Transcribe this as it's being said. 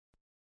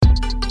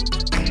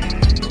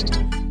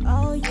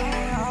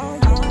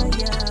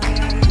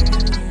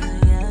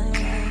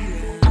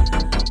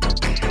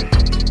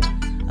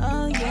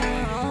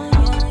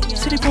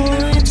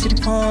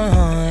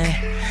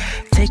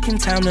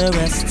Taking time to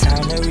rest,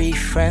 time to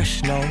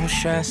refresh, no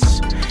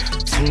stress.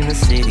 Tune the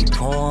city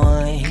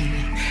point,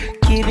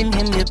 giving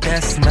him your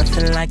best,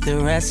 nothing like the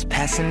rest,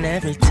 passing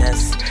every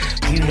test.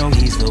 You know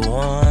he's the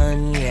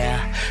one,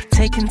 yeah.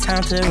 Taking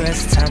time to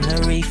rest, time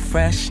to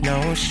refresh,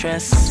 no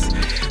stress.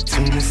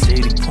 Tune the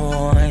city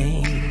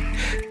point,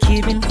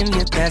 giving him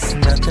your best,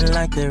 nothing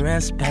like the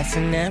rest,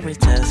 passing every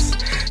test.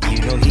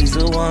 You know he's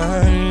the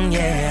one,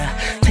 yeah.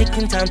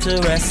 Taking time to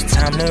rest,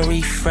 time to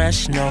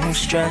refresh, no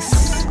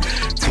stress.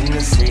 Tune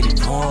the city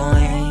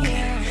point,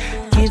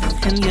 giving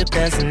him your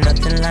best,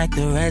 nothing like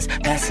the rest,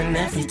 passing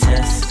every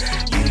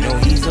test. You know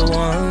he's the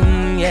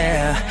one,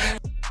 yeah.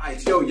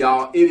 Alright, yo,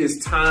 y'all, it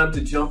is time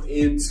to jump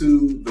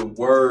into the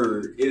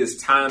Word. It is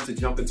time to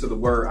jump into the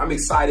Word. I'm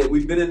excited.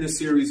 We've been in this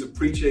series of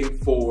preaching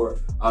for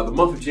the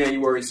month of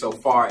January so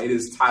far. It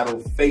is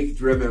titled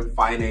Faith-Driven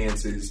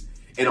Finances.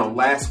 And on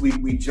last week,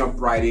 we jumped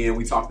right in.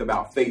 We talked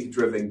about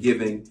faith-driven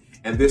giving.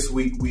 And this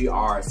week, we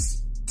are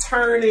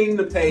turning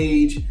the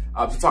page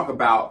to talk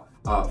about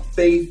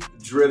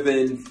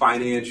faith-driven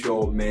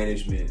financial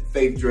management.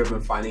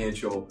 Faith-driven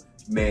financial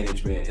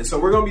management. And so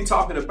we're going to be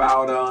talking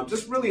about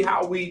just really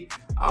how we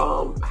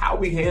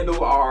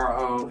handle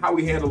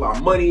our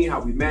money,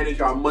 how we manage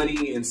our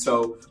money. And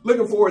so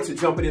looking forward to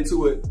jumping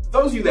into it.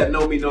 Those of you that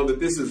know me know that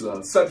this is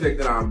a subject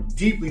that I'm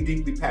deeply,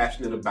 deeply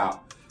passionate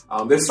about.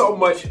 There's so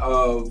much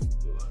of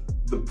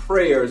the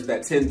prayers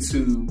that tend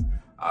to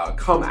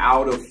come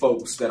out of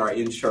folks that are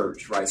in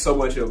church, right? So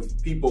much of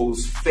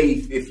people's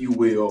faith, if you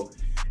will,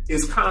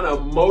 is kind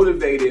of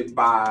motivated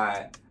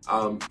by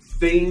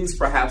things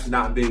perhaps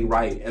not being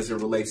right as it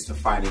relates to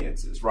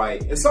finances,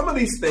 right? And some of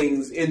these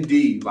things,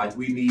 indeed, like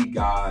we need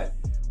God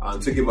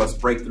to give us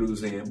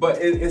breakthroughs in. But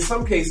in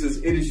some cases,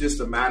 it is just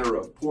a matter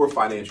of poor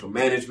financial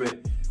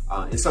management.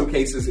 In some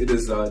cases, it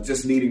is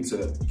just needing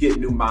to get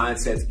new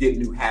mindsets, get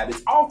new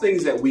habits, all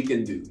things that we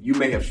can do. You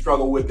may have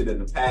struggled with it in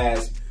the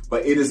past,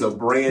 but it is a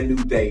brand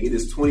new day. It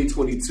is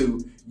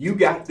 2022. You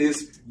got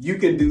this. You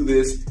can do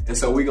this. And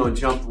so we're going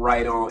to jump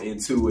right on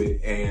into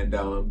it and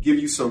give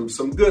you some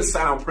good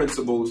sound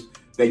principles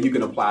that you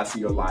can apply to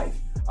your life.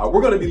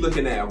 We're going to be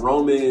looking at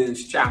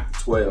Romans chapter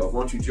 12.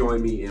 Won't you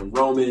join me in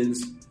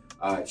Romans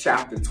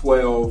chapter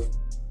 12?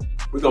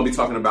 We're going to be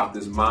talking about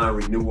this mind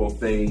renewal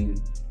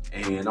thing.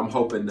 And I'm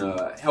hoping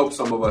to help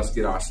some of us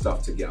get our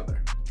stuff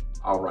together.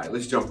 All right,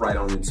 let's jump right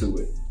on into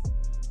it.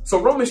 So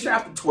Romans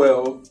chapter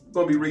 12, we're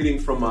going to be reading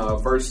from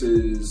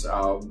verses,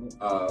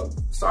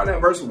 starting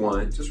at verse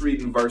 1, just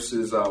reading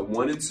verses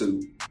 1 and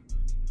 2.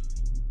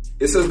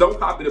 It says, don't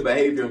copy the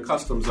behavior and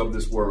customs of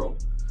this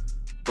world,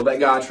 but let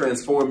God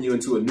transform you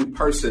into a new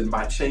person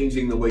by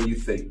changing the way you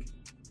think.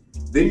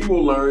 Then you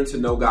will learn to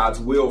know God's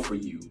will for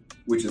you,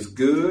 which is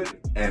good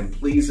and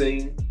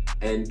pleasing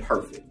and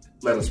perfect.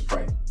 Let us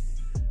pray.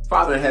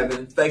 Father in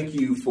heaven, thank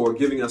you for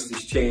giving us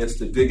this chance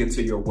to dig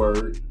into your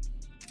word.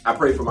 I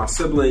pray for my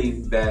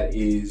sibling that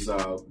is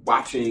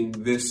watching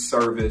this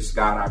service.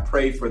 God, I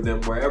pray for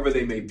them wherever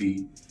they may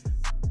be.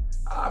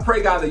 I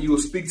pray, God, that you will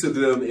speak to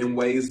them in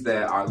ways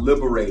that are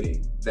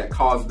liberating, that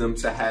cause them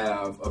to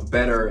have a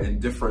better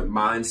and different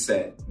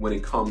mindset when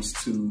it comes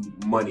to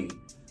money.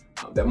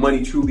 That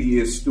money truly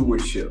is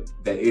stewardship,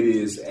 that it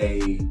is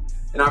an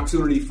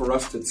opportunity for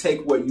us to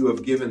take what you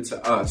have given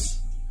to us,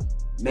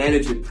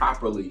 manage it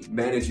properly,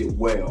 manage it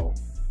well,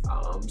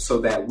 so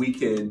that we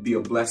can be a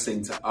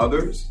blessing to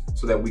others,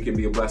 so that we can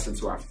be a blessing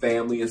to our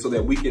family, and so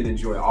that we can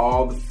enjoy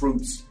all the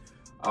fruits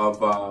of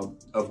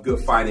good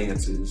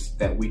finances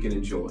that we can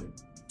enjoy.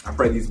 I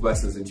pray these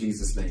blessings in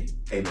Jesus' name.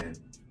 Amen.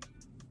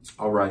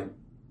 All right.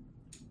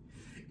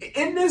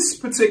 In this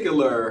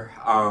particular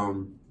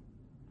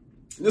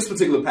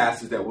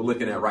passage that we're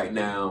looking at right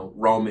now,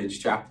 Romans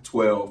chapter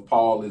 12,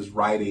 Paul is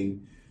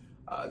writing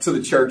to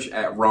the church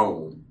at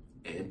Rome.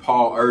 And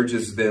Paul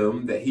urges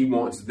them that he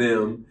wants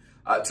them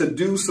to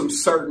do some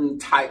certain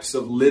types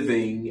of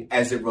living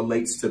as it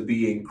relates to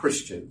being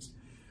Christians.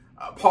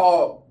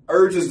 Paul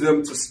urges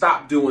them to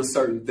stop doing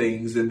certain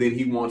things, and then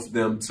he wants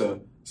them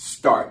to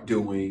start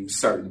doing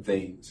certain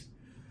things.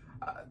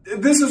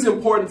 This is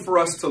important for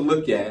us to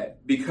look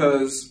at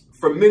because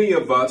for many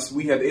of us,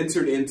 we have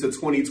entered into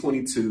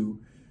 2022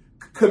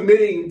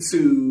 committing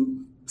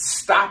to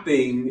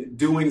stopping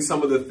doing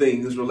some of the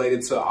things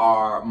related to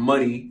our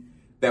money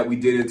that we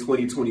did in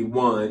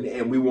 2021,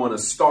 and we want to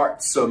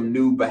start some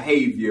new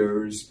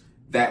behaviors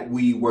that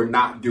we were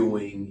not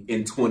doing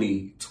in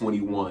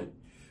 2021.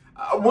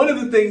 One of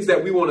the things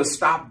that we want to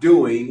stop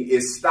doing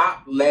is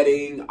stop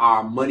letting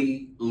our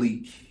money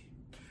leak.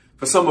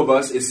 For some of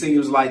us, it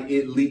seems like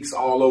it leaks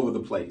all over the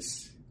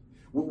place.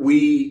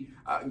 We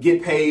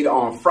get paid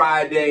on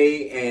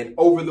Friday, and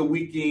over the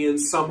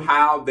weekend,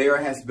 somehow there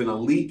has been a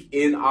leak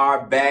in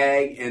our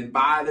bag, and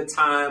by the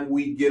time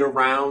we get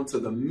around to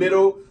the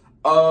middle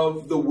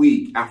of the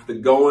week, after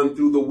going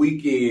through the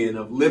weekend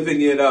of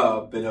living it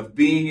up and of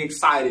being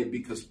excited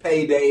because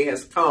payday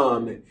has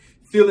come and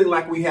feeling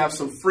like we have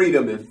some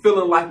freedom and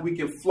feeling like we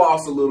can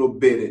floss a little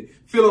bit and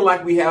feeling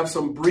like we have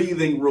some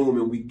breathing room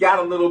and we got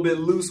a little bit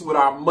loose with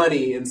our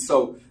money. And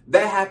so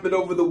that happened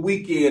over the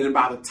weekend. And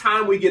by the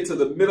time we get to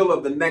the middle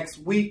of the next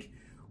week,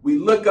 we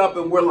look up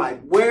and we're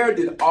like, where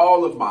did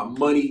all of my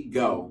money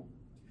go?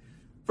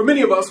 For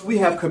many of us, we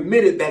have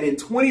committed that in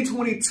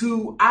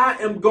 2022, I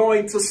am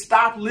going to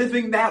stop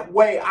living that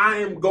way. I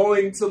am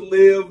going to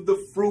live the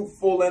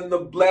fruitful and the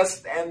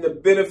blessed and the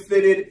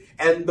benefited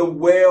and the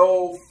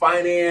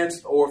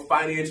well-financed or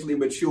financially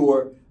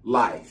mature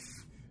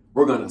life.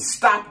 We're going to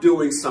stop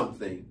doing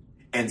something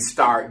and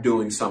start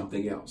doing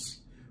something else.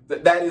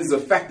 That is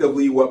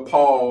effectively what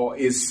Paul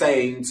is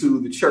saying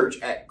to the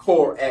church at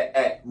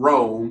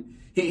Rome.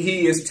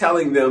 He is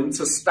telling them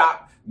to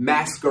stop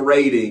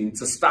masquerading,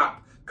 to stop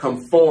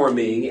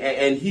conforming,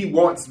 and he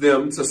wants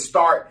them to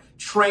start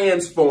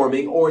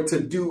transforming or to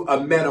do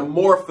a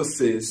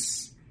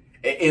metamorphosis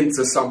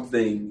into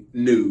something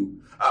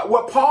new.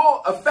 What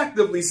Paul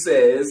effectively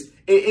says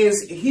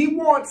is he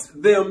wants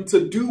them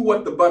to do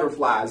what the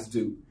butterflies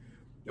do.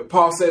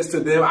 Paul says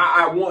to them,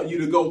 I want you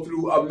to go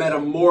through a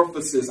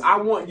metamorphosis. I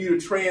want you to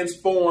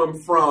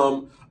transform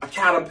from a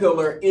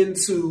caterpillar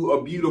into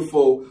a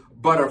beautiful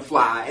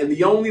butterfly. And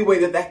the only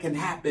way that can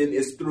happen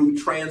is through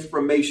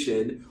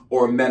transformation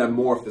or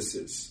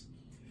metamorphosis.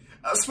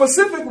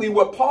 Specifically,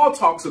 what Paul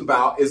talks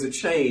about is a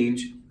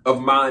change of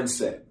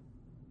mindset.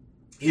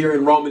 Here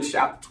in Romans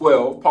chapter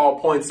 12,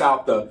 Paul points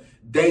out the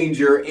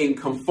danger in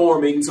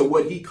conforming to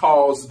what he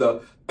calls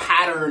the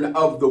pattern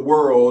of the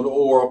world,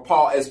 or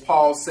as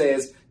Paul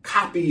says,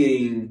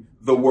 copying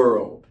the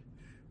world.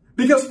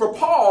 Because for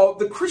Paul,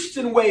 the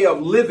Christian way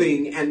of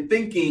living and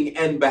thinking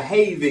and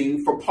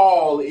behaving for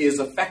Paul is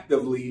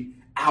effectively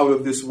out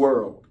of this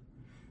world.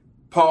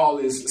 Paul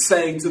is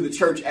saying to the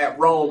church at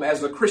Rome,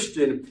 as a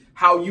Christian,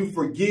 how you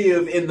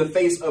forgive in the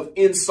face of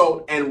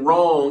insult and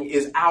wrong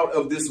is out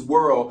of this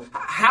world.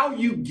 How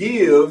you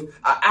give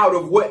out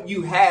of what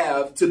you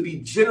have to be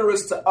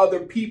generous to other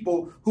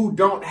people who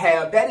don't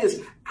have, that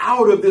is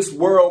out of this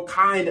world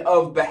kind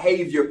of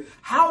behavior.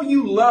 How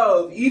you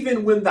love,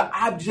 even when the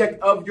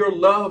object of your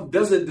love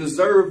doesn't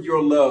deserve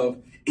your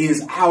love,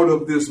 is out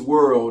of this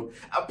world.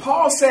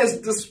 Paul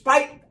says,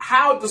 despite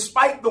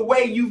the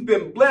way you've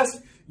been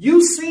blessed,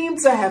 you seem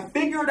to have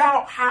figured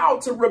out how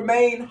to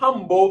remain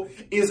humble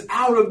is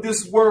out of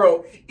this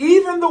world.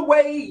 Even the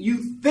way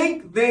you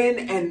think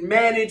then and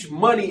manage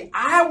money,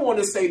 I want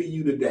to say to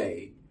you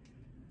today,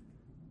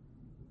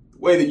 the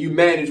way that you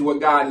manage what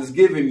God has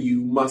given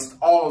you must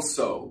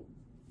also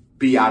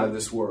be out of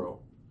this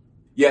world.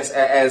 Yes,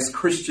 as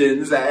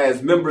Christians,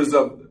 as members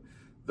of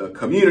the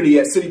community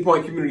at City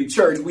Point Community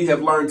Church, we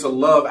have learned to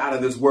love out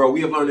of this world.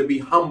 We have learned to be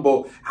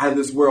humble out of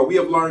this world. We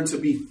have learned to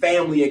be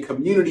family and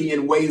community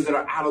in ways that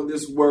are out of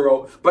this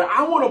world. But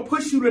I want to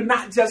push you to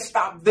not just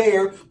stop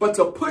there, but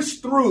to push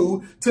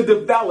through to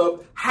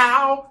develop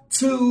how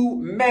to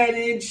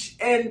manage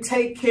and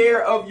take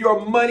care of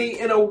your money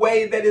in a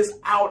way that is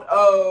out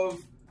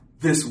of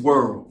this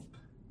world.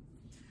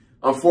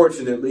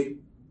 Unfortunately,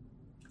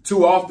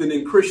 too often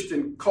in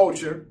Christian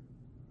culture,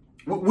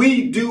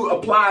 we do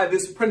apply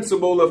this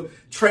principle of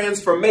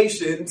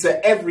transformation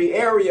to every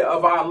area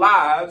of our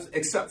lives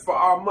except for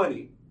our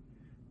money.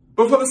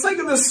 But for the sake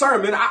of this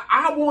sermon,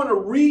 I want to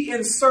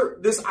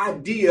reinsert this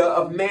idea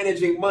of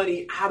managing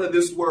money out of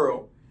this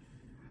world.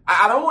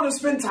 I don't want to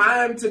spend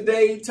time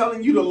today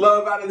telling you to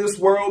love out of this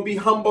world, be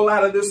humble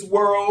out of this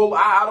world.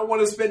 I don't want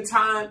to spend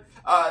time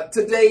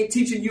today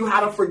teaching you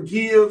how to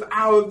forgive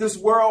out of this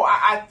world.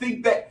 I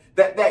think that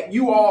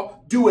you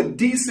all do a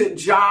decent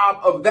job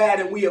of that,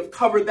 and we have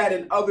covered that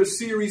in other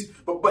series.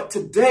 But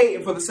today,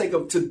 and for the sake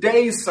of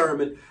today's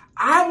sermon,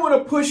 I want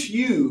to push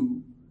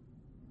you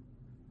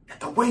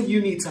that the way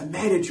you need to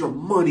manage your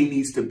money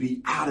needs to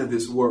be out of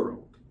this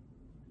world.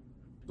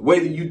 The way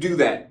that you do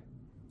that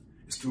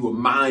is through a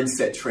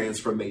mindset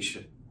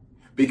transformation.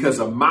 Because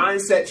a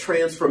mindset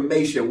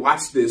transformation,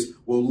 watch this,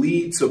 will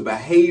lead to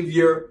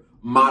behavior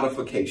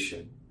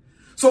modification.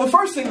 So the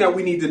first thing that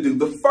we need to do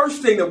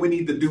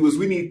is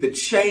we need to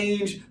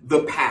change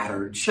the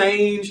pattern.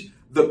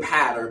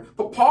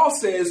 But Paul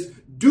says,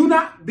 do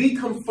not be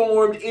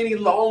conformed any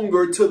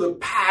longer to the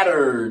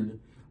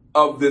pattern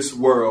of this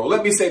world.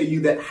 Let me say to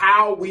you that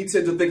how we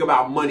tend to think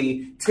about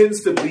money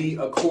tends to be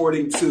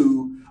according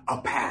to a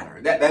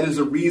pattern. That is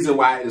a reason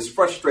why it is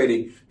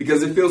frustrating,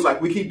 because it feels like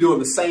we keep doing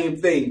the same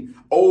thing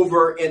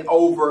over and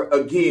over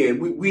again.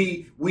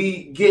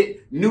 We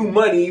get new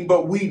money,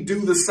 but we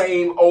do the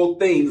same old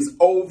things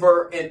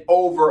over and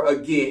over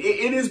again.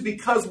 It is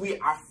because we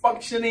are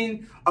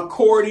functioning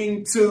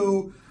according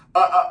to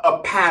a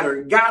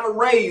pattern. Got a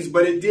raise,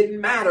 but it didn't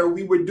matter.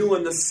 We were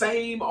doing the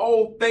same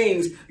old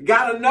things.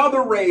 Got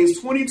another raise.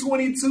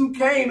 2022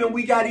 came and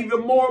we got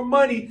even more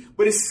money,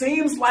 but it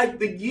seems like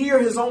the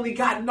year has only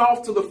gotten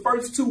off to the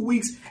first 2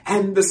 weeks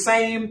and the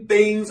same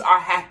things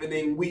are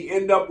happening. We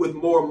end up with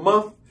more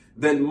month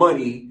than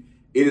money.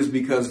 It is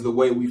because the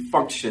way we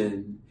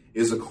function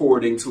is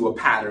according to a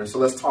pattern. So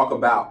let's talk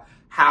about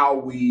how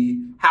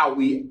we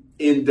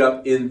end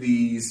up in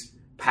these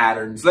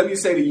patterns. Let me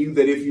say to you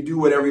that if you do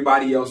what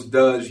everybody else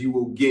does, you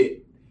will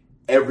get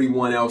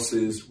everyone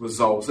else's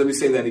results. Let me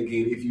say that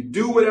again. If you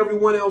do what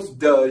everyone else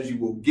does, you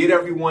will get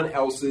everyone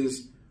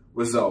else's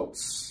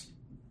results.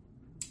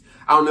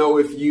 I don't know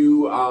if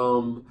you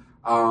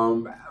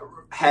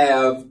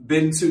have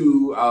been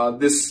to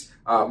this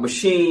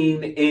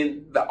machine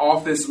in the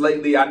office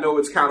lately. I know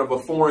it's kind of a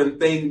foreign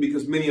thing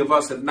because many of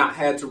us have not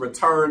had to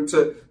return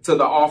to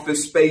the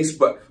office space,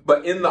 but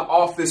in the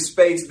office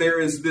space,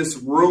 there is this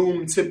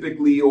room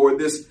typically, or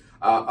this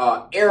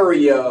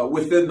area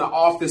within the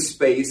office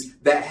space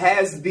that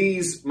has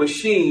these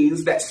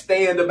machines that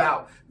stand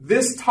about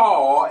this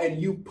tall,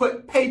 and you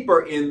put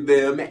paper in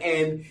them,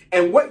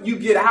 and what you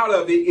get out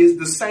of it is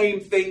the same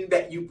thing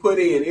that you put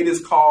in. It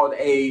is called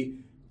a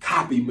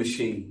copy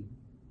machine.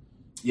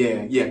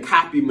 Yeah,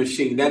 copy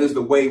machine. That is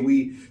the way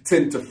we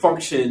tend to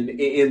function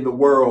in the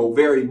world.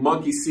 Very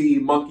monkey see,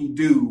 monkey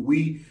do.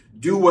 We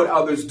do what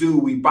others do.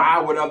 We buy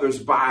what others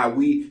buy.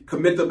 We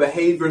commit the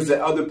behaviors that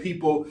other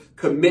people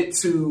commit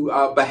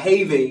to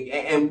behaving.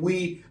 And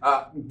we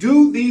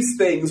do these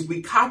things.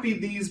 We copy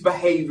these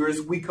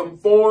behaviors. We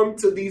conform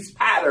to these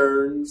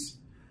patterns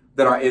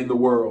that are in the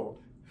world.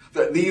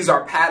 These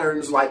are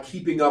patterns like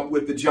keeping up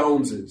with the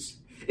Joneses.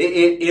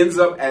 It ends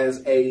up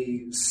as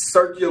a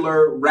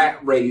circular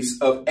rat race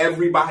of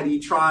everybody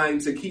trying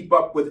to keep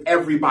up with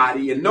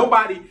everybody, and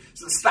nobody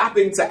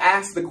stopping to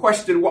ask the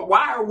question,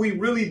 why are we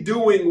really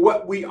doing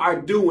what we are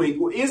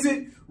doing? Is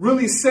it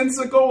really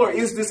sensical, or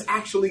is this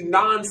actually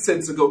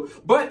nonsensical?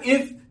 But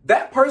if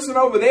that person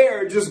over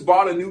there just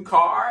bought a new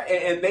car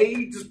and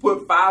they just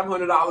put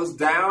 $500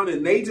 down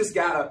and they just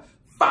got a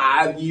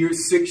 5-year,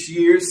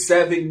 6-year,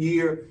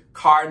 7-year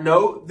car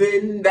note,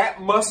 then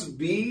that must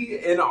be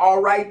an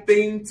all right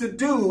thing to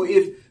do.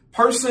 If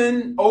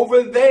person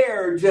over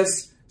there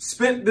just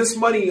spent this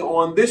money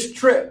on this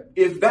trip,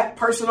 if that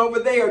person over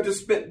there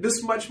just spent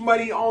this much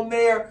money on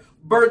their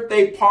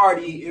birthday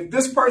party, if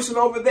this person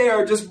over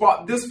there just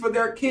bought this for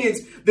their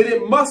kids, then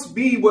it must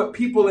be what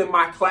people in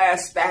my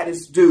class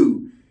status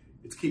do.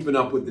 It's keeping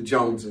up with the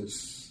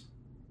Joneses.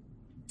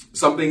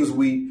 Some things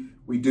we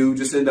do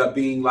just end up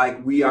being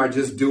like we are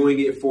just doing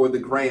it for the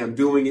gram,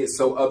 doing it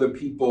so other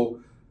people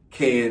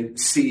can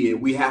see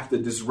it. We have to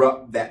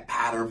disrupt that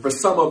pattern. For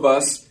some of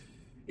us,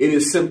 it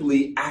is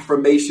simply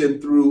affirmation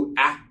through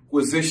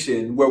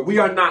acquisition, where we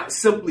are not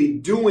simply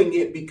doing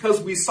it because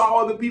we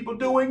saw other people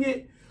doing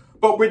it,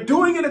 but we're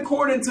doing it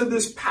according to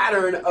this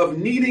pattern of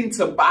needing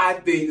to buy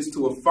things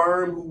to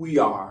affirm who we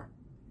are.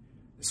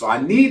 So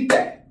I need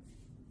that.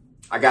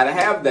 I got to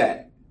have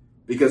that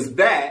because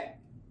that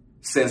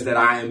says that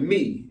I am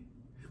me.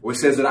 Or it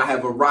says that I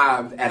have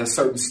arrived at a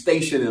certain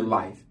station in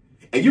life.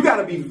 And you got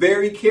to be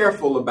very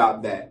careful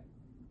about that.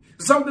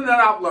 Something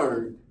that I've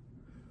learned,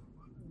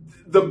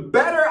 the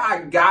better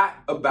I got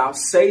about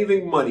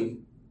saving money,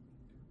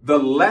 the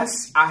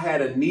less I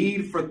had a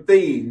need for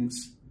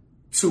things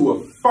to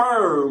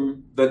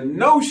affirm the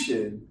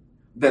notion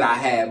that I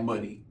had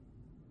money.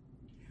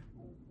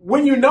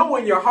 When you know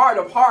in your heart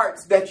of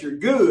hearts that you're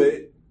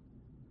good,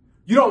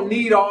 you don't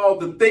need all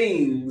the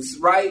things,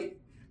 right?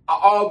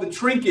 All the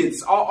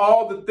trinkets,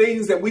 all the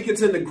things that we can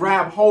tend to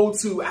grab hold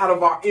to out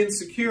of our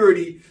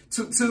insecurity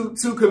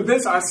to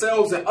convince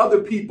ourselves and other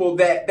people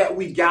that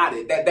we got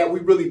it, that we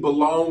really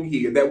belong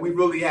here, that we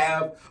really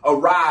have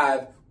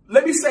arrived.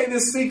 Let me say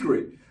this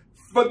secret.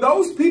 For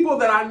those people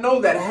that I know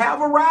that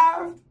have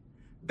arrived,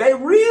 they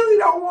really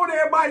don't want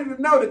everybody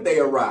to know that they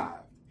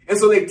arrived. And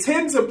so they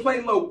tend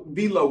to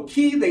be low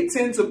key. They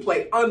tend to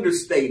play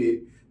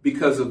understated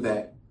because of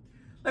that.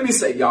 Let me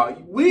say,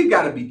 y'all, we've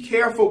got to be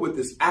careful with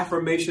this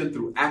affirmation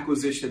through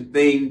acquisition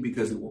thing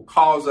because it will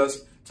cause us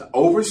to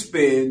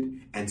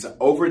overspend and to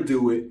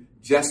overdo it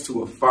just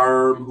to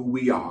affirm who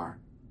we are.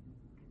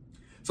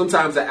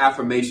 Sometimes the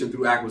affirmation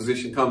through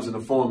acquisition comes in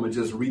the form of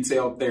just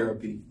retail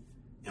therapy,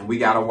 and we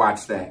got to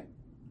watch that.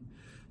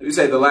 Let me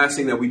say the last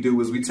thing that we do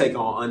is we take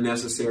on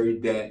unnecessary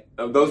debt.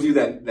 Those of you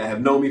that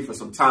have known me for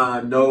some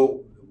time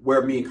know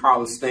where me and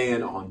Carla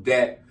stand on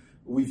debt.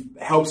 We've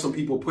helped some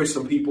people, push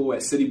some people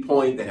at City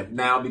Point that have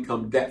now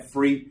become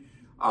debt-free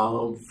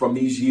from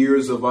these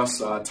years of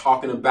us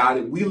talking about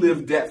it. We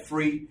live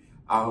debt-free.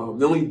 The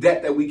only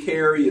debt that we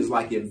carry is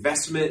like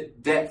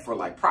investment debt for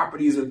like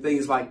properties and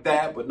things like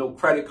that, but no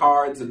credit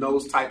cards and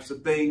those types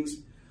of things.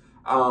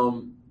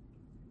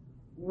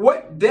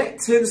 What debt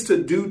tends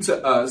to do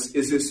to us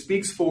is it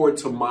speaks for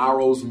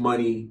tomorrow's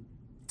money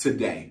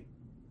today.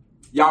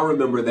 Y'all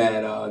remember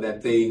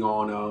that thing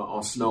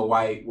on Snow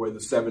White where the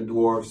 7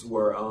 dwarfs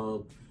were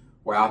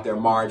out there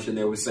marching.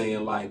 They were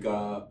saying like,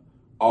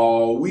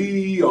 all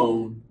we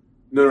own.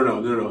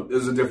 No.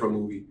 This is a different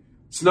movie.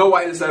 Snow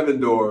White and 7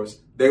 dwarfs.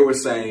 They were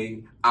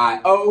saying, I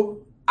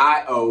owe,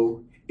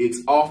 it's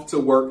off to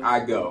work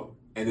I go.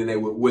 And then they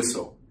would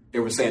whistle. They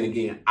were saying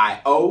again, I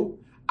owe,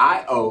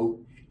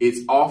 it's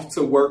off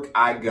to work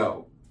I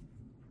go.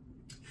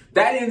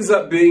 That ends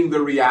up being the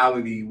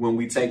reality when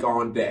we take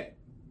on debt.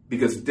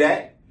 Because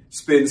debt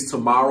spends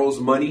tomorrow's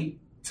money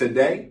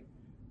today.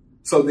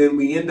 So then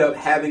we end up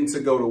having to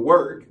go to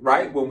work,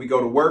 right? When we go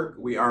to work,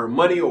 we earn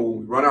money, or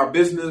when we run our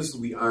business,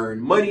 we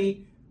earn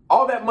money.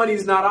 All that money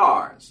is not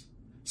ours.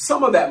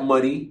 Some of that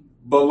money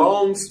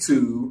belongs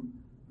to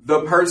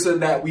the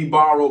person that we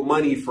borrowed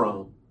money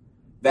from,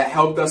 that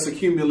helped us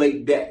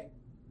accumulate debt.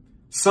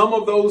 Some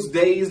of those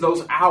days,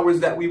 those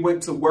hours that we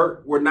went to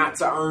work were not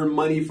to earn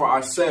money for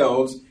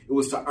ourselves. It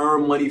was to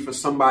earn money for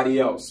somebody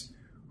else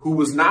who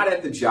was not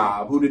at the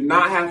job, who did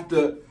not have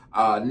to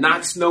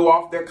knock snow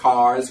off their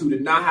cars, who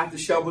did not have to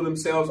shovel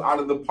themselves out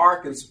of the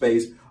parking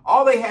space.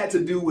 All they had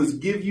to do was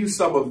give you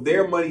some of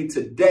their money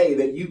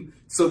today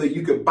so that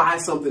you could buy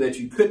something that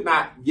you could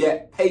not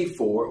yet pay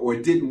for or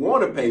didn't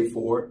want to pay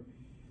for.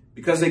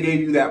 Because they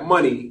gave you that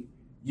money,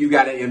 you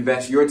got to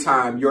invest your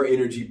time, your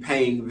energy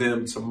paying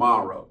them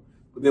tomorrow.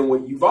 But then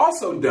what you've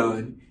also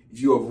done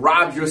is you have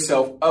robbed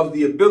yourself of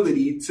the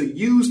ability to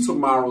use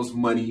tomorrow's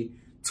money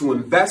to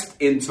invest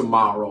in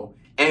tomorrow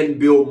and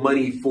build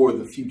money for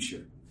the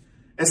future.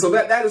 And so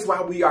that is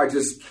why we are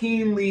just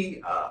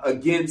keenly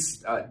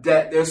against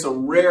debt. There's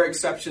some rare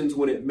exceptions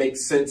when it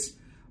makes sense.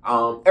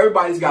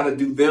 Everybody's got to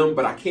do them,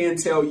 but I can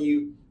tell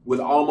you, with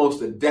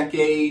almost a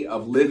decade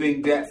of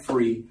living debt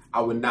free,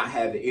 I would not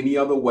have it any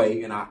other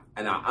way. And I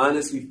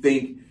honestly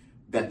think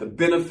that the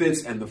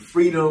benefits and the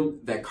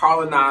freedom that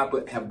Carl and I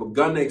have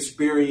begun to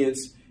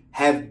experience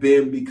have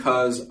been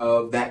because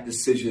of that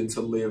decision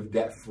to live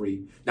debt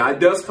free. Now, it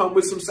does come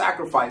with some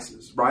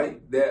sacrifices, right?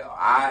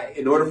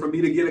 In order for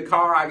me to get a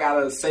car, I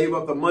got to save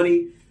up the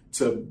money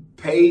to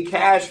pay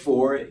cash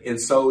for it. And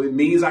so it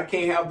means I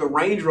can't have the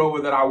Range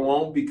Rover that I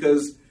want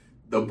because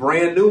the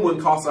brand new one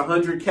costs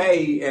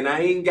 $100K and I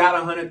ain't got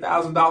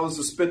 $100,000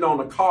 to spend on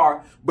a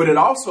car. But it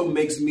also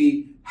makes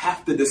me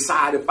have to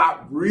decide if I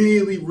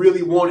really,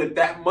 really want it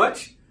that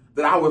much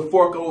that I would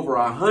fork over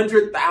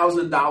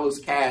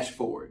 $100,000 cash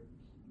for it.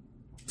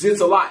 It's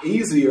a lot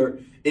easier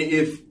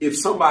if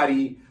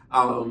somebody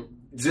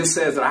just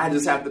says that I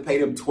just have to pay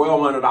them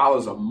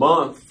 $1,200 a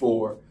month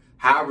for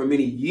however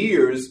many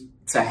years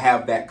to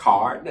have that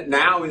car.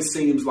 Now it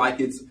seems like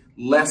it's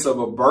less of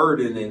a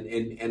burden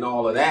and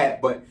all of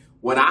that. But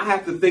when I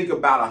have to think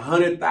about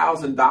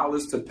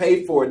 $100,000 to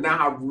pay for it,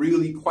 now I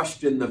really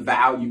question the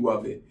value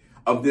of it,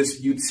 of this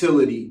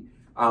utility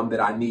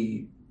that I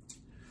need.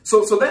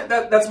 So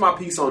that's my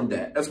piece on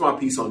debt. That's my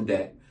piece on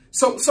debt.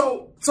 So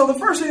the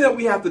first thing that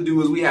we have to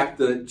do is we have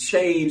to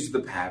change the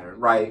pattern,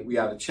 right? We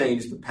have to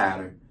change the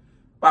pattern.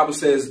 The Bible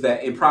says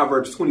that in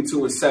Proverbs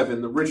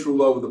 22:7, the rich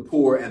rule over the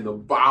poor and the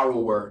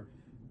borrower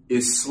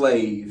is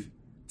slave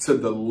to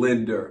the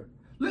lender.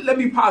 Let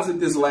me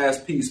posit this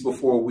last piece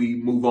before we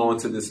move on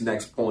to this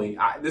next point.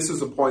 This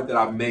is a point that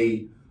I've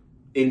made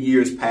in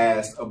years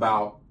past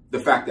about the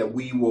fact that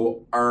we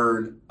will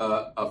earn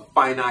a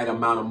finite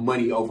amount of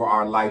money over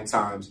our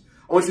lifetimes.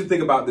 I want you to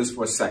think about this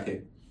for a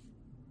second.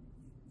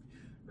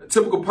 A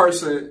typical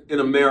person in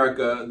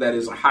America that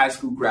is a high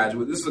school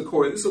graduate, this is a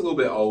little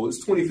bit old,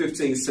 it's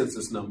 2015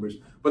 census numbers,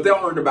 but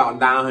they'll earn about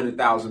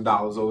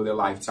 $900,000 over their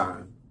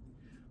lifetime.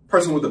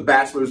 Person with a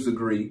bachelor's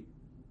degree,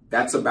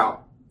 that's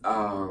about,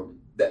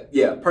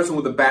 person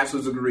with a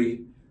bachelor's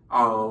degree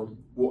will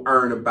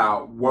earn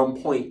about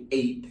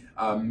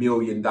 $1.8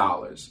 million.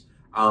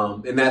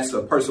 And that's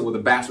a person with a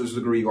bachelor's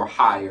degree or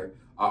higher,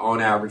 on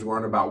average, will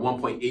earn about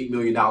 $1.8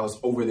 million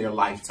over their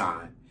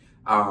lifetime.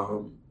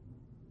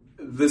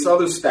 This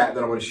other stat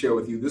that I want to share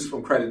with you, this is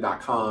from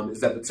credit.com,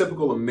 is that the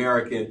typical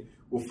American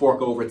will fork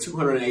over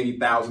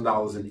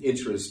 $280,000 in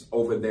interest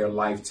over their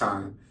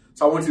lifetime.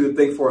 So I want you to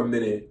think for a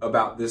minute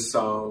about this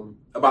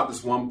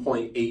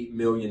 $1.8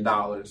 million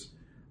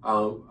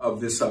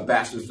of this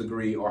bachelor's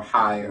degree or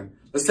higher.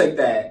 Let's take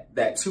that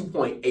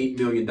 $2.8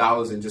 million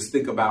and just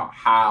think about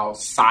how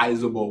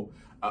sizable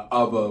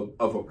of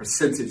a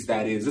percentage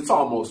that is. It's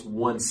almost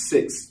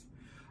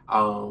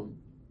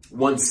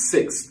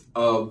 1/6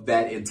 of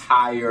that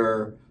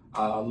entire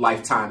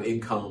lifetime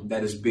income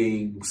that is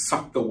being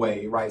sucked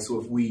away, right? So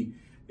if we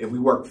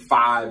work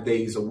 5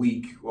 days a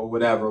week or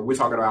whatever, we're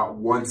talking about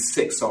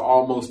 1/6, so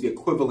almost the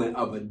equivalent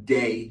of a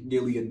day,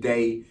 nearly a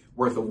day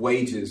worth of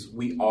wages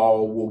we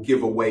all will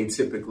give away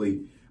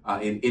typically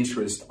in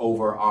interest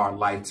over our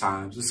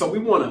lifetimes. And so we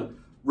want to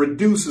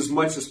reduce as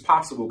much as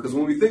possible, because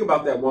when we think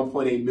about that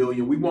 1.8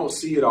 million, we won't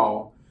see it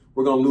all.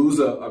 We're going to lose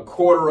a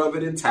quarter of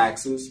it in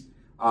taxes.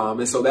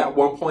 And so that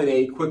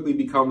 1.8 quickly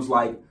becomes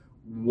like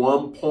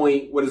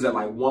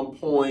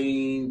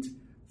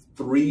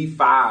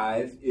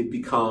 1.35 it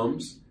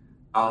becomes.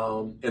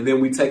 And then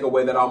we take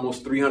away that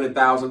almost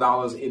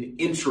 $300,000 in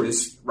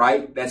interest,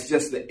 right? That's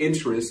just the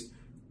interest.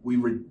 We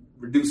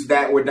reduce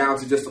that. We're down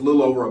to just a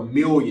little over $1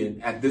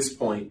 million at this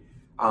point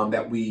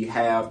that we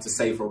have to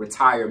save for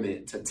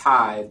retirement, to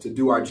tithe, to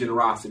do our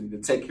generosity, to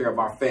take care of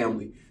our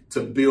family,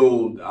 to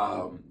build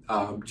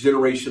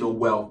generational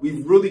wealth.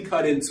 We've really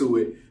cut into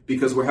it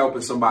because we're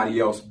helping somebody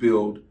else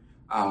build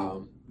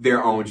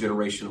their own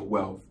generational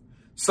wealth.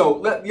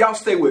 So y'all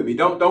stay with me.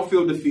 Don't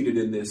feel defeated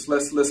in this.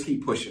 Let's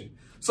keep pushing.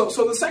 So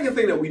the second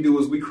thing that we do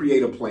is we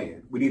create a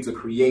plan. We need to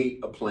create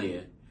a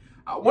plan.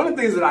 One of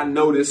the things that I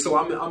noticed, so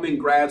I'm in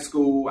grad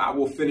school. I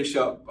will finish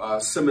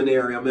up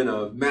seminary. I'm in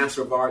a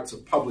Master of Arts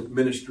of Public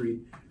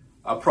Ministry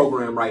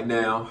program right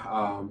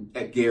now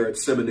at Garrett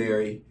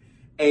Seminary.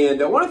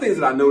 And one of the things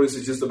that I noticed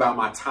is just about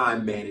my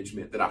time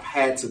management that I've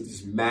had to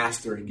just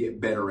master and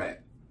get better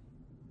at.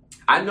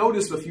 I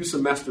noticed a few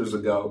semesters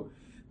ago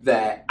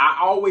that I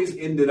always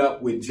ended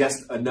up with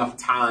just enough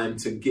time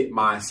to get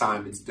my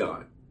assignments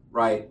done,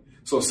 right?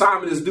 So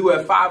assignment is due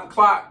at 5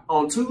 o'clock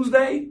on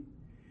Tuesday.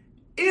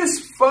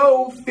 It's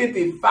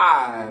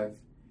 4:55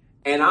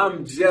 and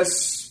I'm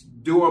just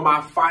doing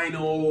my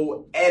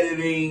final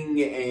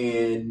editing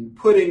and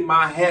putting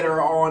my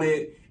header on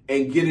it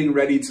and getting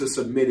ready to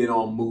submit it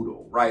on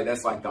Moodle, right?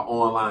 That's like the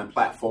online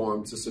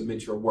platform to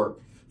submit your work.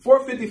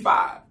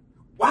 4:55.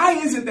 Why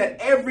is it that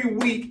every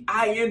week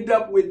I end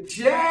up with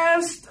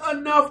just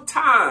enough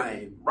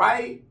time,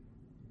 right?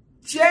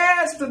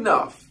 Just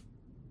enough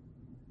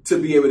to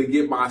be able to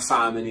get my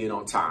assignment in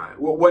on time.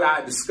 Well, what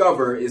I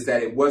discovered is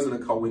that it wasn't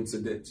a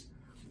coincidence.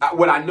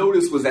 What I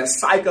noticed was that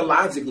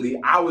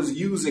psychologically, I was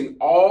using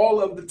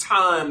all of the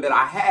time that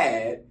I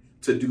had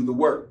to do the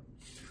work.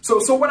 So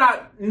what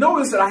I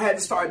noticed that I had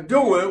to start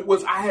doing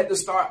was I had to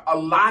start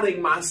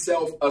allotting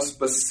myself a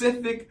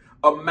specific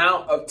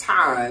amount of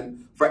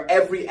time for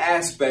every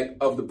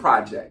aspect of the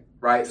project,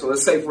 right? So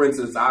let's say, for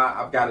instance,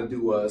 I've got to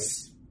do a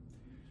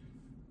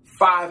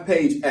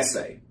 5-page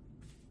essay.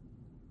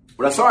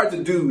 What I started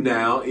to do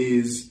now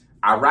is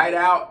I write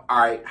out, all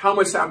right, how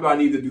much time do I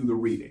need to do the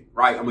reading,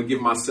 right? I'm going to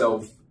give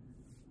myself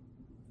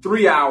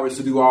 3 hours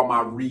to do all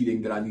my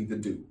reading that I need to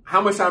do.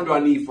 How much time do I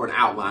need for an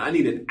outline? I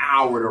need an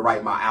hour to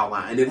write my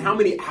outline. And then how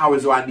many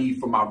hours do I need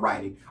for my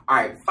writing? All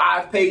right,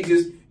 5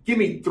 pages. Give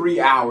me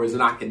 3 hours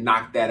and I can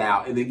knock that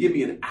out. And then give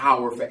me an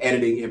hour for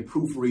editing and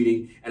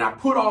proofreading. And I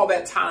put all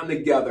that time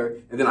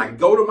together. And then I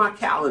go to my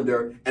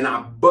calendar and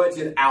I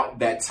budget out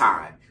that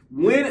time.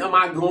 When am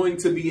I going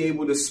to be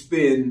able to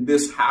spend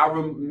this,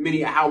 however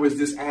many hours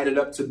this added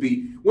up to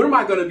be? When am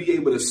I going to be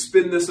able to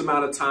spend this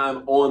amount of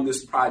time on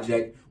this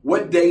project?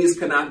 What days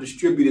can I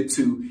distribute it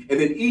to? And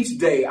then each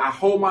day I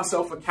hold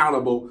myself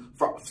accountable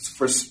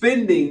for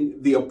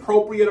spending the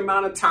appropriate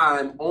amount of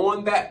time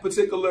on that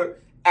particular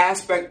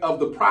aspect of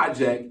the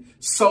project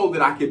so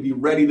that I can be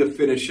ready to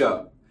finish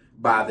up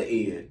by the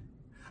end.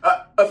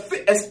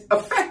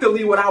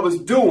 Effectively, what I was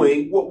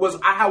doing was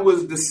I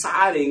was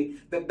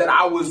deciding that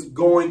I was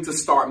going to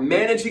start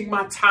managing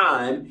my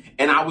time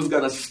and I was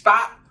going to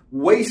stop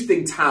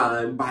wasting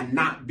time by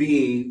not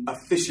being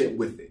efficient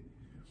with it.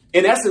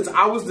 In essence,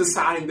 I was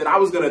deciding that I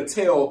was going to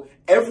tell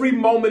every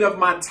moment of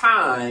my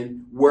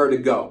time where to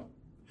go.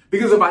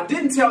 Because if I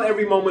didn't tell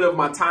every moment of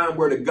my time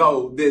where to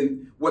go,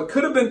 then what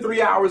could have been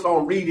 3 hours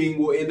on reading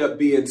will end up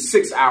being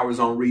 6 hours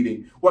on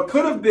reading. What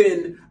could have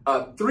been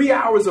 3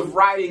 hours of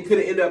writing could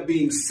have ended up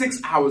being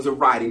 6 hours of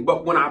writing.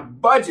 But when I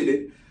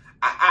budgeted,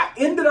 I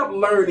ended up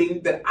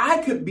learning that I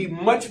could be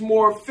much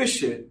more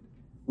efficient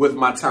with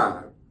my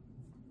time.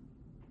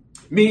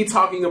 Me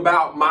talking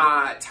about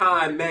my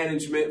time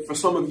management for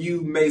some of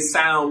you may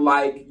sound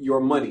like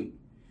your money.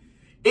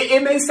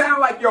 It may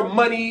sound like your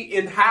money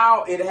in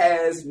how it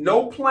has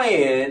no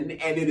plan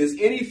and it is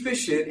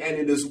inefficient and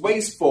it is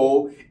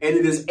wasteful and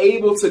it is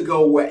able to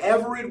go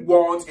wherever it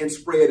wants and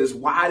spread as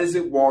wide as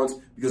it wants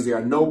because there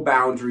are no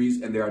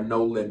boundaries and there are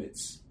no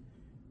limits.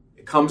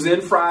 It comes in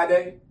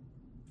Friday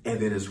and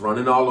then it's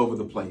running all over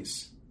the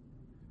place.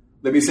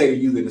 Let me say to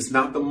you that it's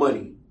not the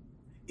money,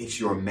 it's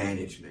your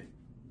management.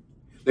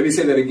 Let me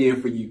say that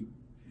again for you.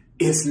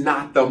 It's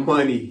not the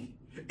money,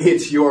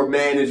 it's your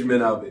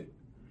management of it.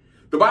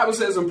 The Bible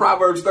says in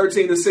Proverbs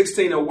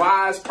 13:16, a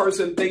wise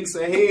person thinks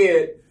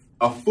ahead,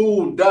 a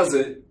fool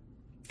doesn't,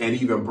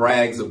 and even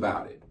brags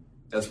about it.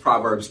 That's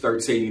Proverbs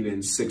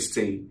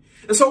 13:16.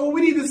 And so what we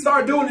need to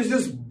start doing is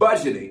just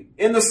budgeting.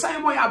 In the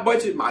same way I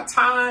budget my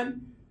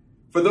time,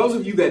 for those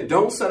of you that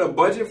don't set a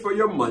budget for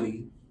your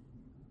money,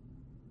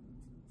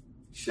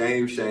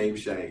 shame, shame,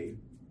 shame.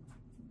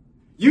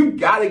 You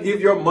got to give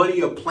your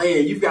money a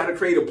plan. You've got to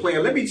create a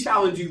plan. Let me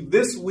challenge you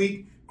this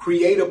week.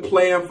 Create a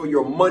plan for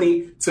your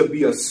money to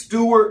be a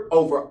steward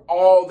over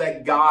all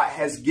that God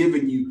has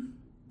given you.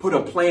 Put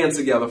a plan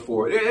together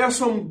for it. There are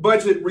some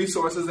budget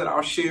resources that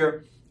I'll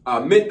share.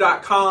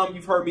 Mint.com,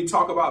 you've heard me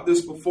talk about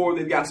this before.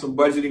 They've got some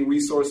budgeting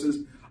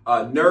resources.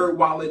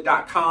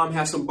 Nerdwallet.com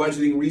has some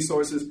budgeting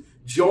resources.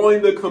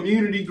 Join the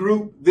community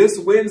group this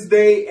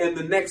Wednesday and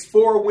the next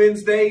 4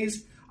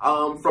 Wednesdays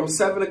from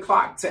 7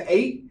 o'clock to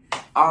 8.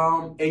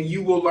 And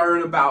you will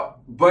learn about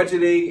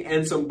budgeting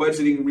and some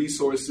budgeting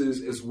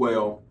resources as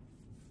well.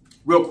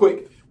 Real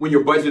quick, when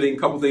you're budgeting, a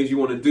couple things you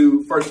want to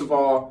do. First of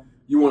all,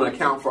 you want to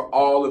account for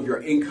all of your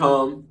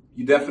income.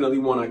 You definitely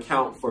want to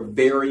account for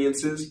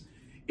variances.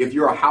 If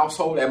you're a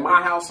household, at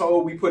my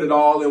household, we put it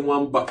all in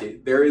one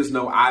bucket. There is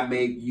no I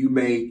make, you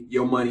make,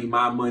 your money,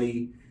 my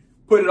money.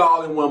 Put it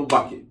all in one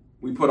bucket.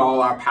 We put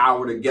all our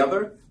power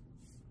together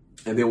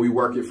and then we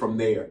work it from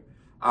there.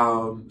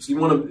 So you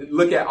want to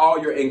look at all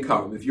your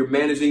income. If you're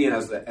managing it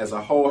as a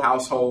whole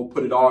household,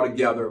 put it all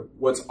together.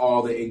 What's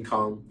all the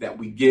income that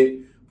we get?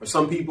 For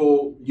some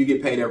people, you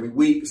get paid every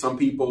week. Some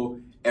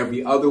people,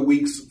 every other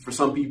week. For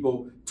some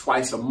people,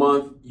 twice a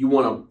month. You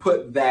want to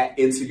put that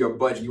into your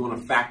budget. You want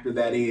to factor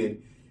that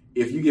in.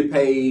 If you get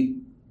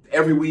paid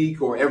every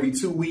week or every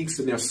 2 weeks,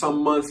 and there's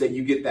some months that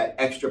you get that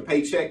extra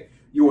paycheck,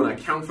 you want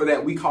to account for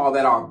that. We call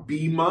that our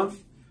B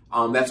month.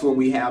 That's when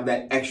we have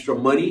that extra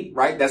money,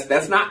 right?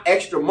 That's not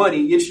extra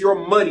money. It's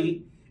your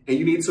money, and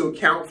you need to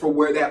account for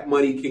where that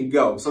money can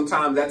go.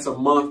 Sometimes that's a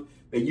month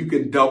that you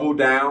can double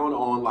down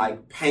on,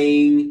 like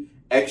paying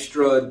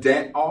extra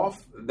debt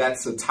off.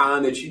 That's a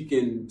time that you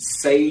can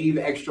save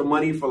extra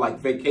money for like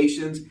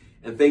vacations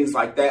and things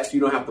like that. So you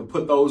don't have to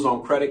put those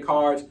on credit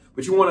cards,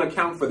 but you want to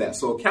account for that.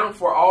 So account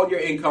for all your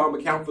income,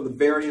 account for the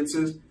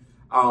variances,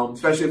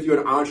 especially if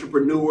you're an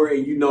entrepreneur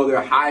and you know there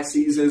are high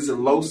seasons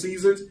and low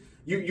seasons.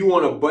 You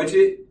want to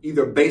budget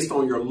either based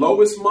on your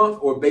lowest month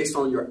or based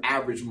on your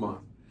average month.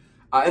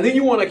 And then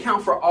you want to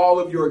account for all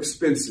of your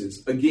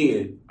expenses.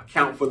 Again,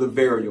 account for the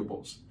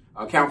variables,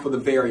 account for the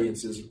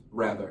variances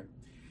rather.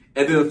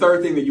 And then the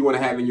third thing that you want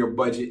to have in your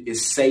budget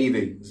is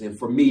savings. And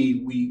for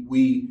me,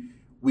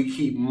 we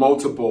keep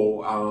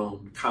multiple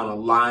kind of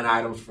line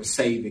items for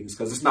savings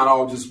because it's not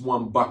all just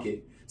one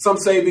bucket. Some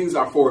savings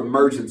are for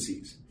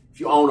emergencies. If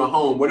you own a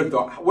home, what if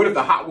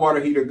the hot water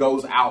heater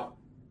goes out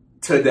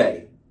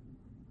today?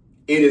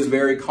 It is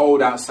very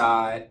cold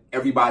outside.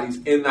 Everybody's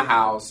in the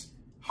house.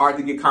 Hard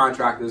to get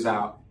contractors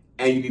out,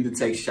 and you need to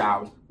take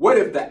showers. What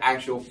if the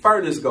actual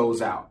furnace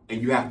goes out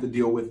and you have to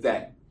deal with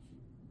that?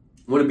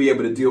 You want to be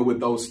able to deal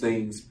with those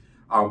things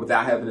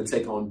without having to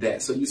take on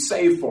debt. So you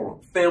save for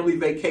them. Family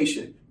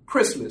vacation,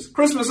 Christmas.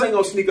 Christmas ain't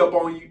going to sneak up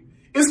on you.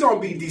 It's going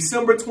to be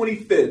December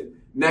 25th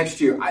next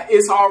year.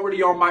 It's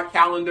already on my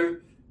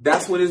calendar.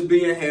 That's when it's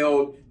being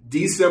held,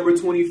 December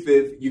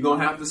 25th. You're going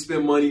to have to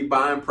spend money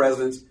buying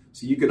presents,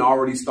 so you can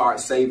already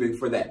start saving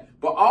for that.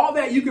 But all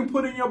that you can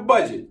put in your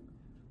budget.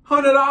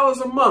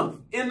 $100 a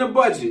month in the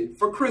budget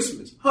for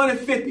Christmas,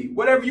 $150,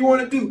 whatever you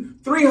want to do,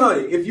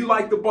 $300 if you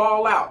like to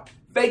ball out.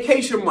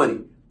 Vacation money,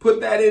 put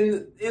that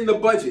in the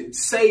budget,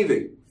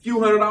 saving a few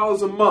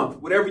 $100s a month,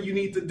 whatever you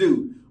need to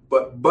do,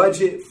 but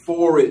budget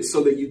for it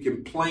so that you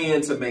can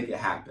plan to make it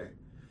happen.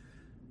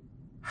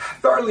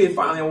 Thirdly and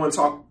finally, I want to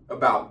talk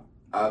about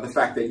the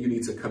fact that you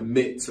need to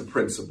commit to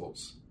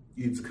principles.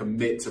 You need to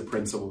commit to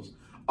principles.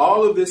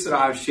 All of this that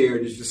I've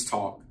shared is just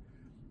talk.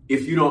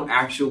 If you don't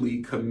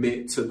actually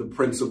commit to the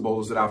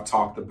principles that I've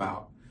talked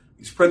about,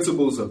 these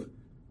principles of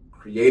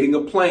creating a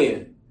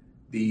plan,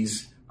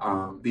 these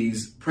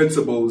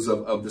principles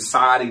of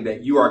deciding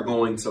that you are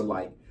going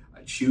to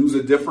choose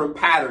a different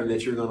pattern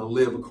that you're going to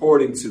live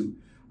according to,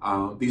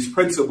 these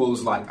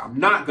principles like I'm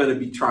not going to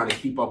be trying to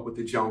keep up with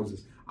the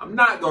Joneses. I'm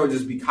not going to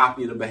just be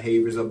copying the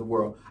behaviors of the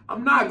world.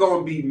 I'm not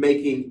going to be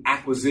making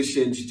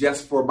acquisitions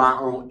just for my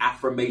own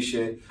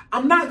affirmation.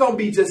 I'm not going to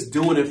be just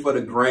doing it for the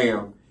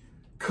gram.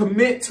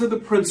 Commit to the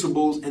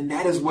principles, and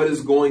that is what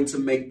is going to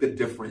make the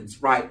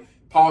difference, right?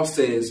 Paul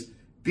says,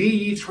 be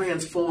ye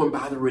transformed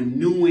by the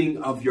renewing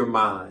of your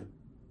mind.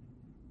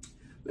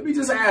 Let me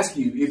just ask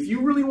you, if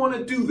you really want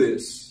to do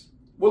this,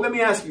 well, let me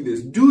ask you this.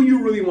 Do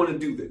you really want to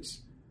do this?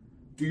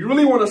 Do you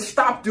really want to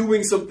stop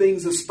doing some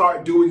things and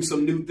start doing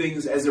some new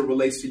things as it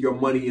relates to your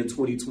money in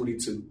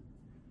 2022?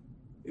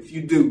 If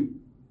you do,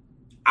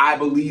 I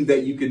believe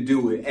that you can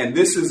do it. And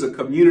this is a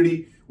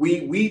community.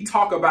 We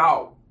talk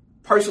about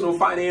personal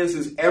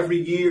finances every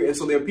year. And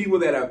so there are people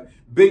that have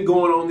been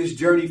going on this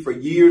journey for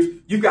years.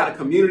 You've got a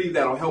community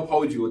that'll help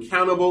hold you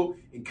accountable,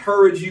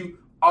 encourage you,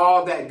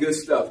 all that good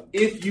stuff.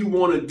 If you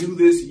want to do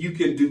this, you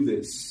can do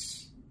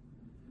this.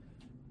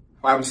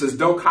 The Bible says,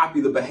 don't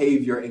copy the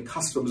behavior and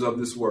customs of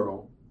this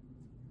world,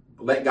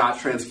 but let God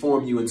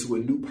transform you into a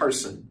new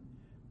person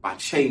by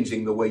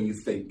changing the way you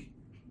think.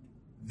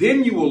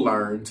 Then you will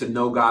learn to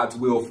know God's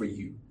will for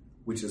you,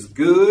 which is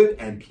good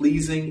and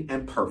pleasing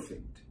and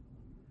perfect.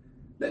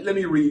 Let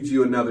me read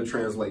you another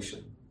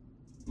translation.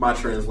 My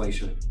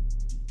translation.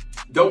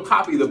 Don't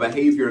copy the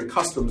behavior and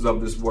customs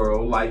of this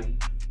world, like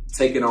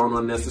taking on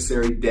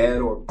unnecessary debt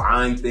or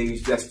buying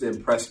things just to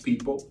impress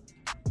people,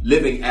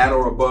 living at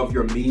or above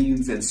your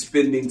means and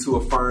spending to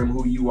affirm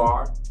who you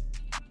are.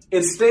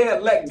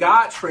 Instead, let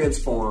God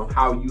transform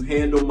how you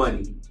handle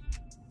money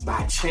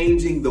by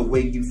changing the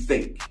way you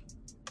think.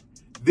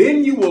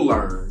 Then you will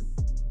learn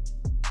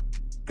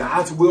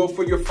God's will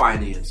for your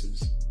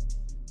finances,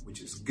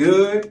 which is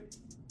good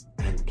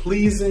and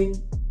pleasing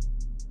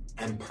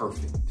and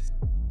perfect.